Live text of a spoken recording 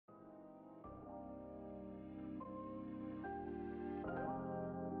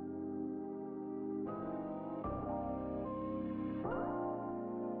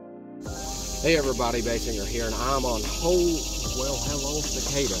Hey everybody, Baysinger here, and I'm on hole, well, hello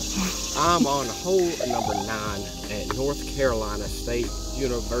cicada. I'm on hole number 9 at North Carolina State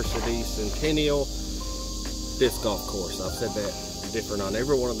University Centennial disc golf course. I've said that different on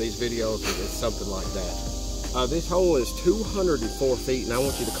every one of these videos, but it's something like that. This hole is 204 feet, and I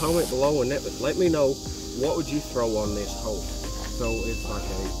want you to comment below and let me know what would you throw on this hole. So it's like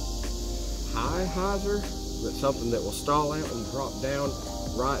a high hyzer, but something that will stall out and drop down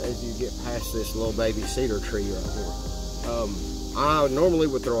right as you get past this little baby cedar tree right here. I normally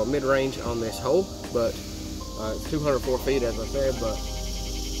would throw a mid-range on this hole, but it's 204 feet as I said, but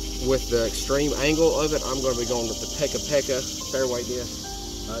with the extreme angle of it, I'm going to be going with the Pekka fairway disc.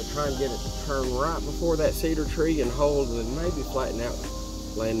 Try and get it to turn right before that cedar tree and hold, and then maybe flatten out,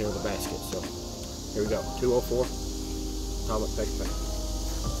 land near the basket. So here we go, 204, Atomic Pekka.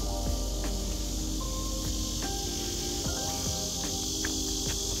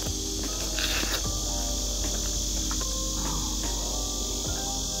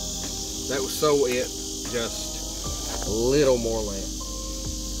 That was so it, just a little more land.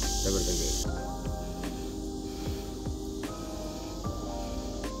 That would have been good.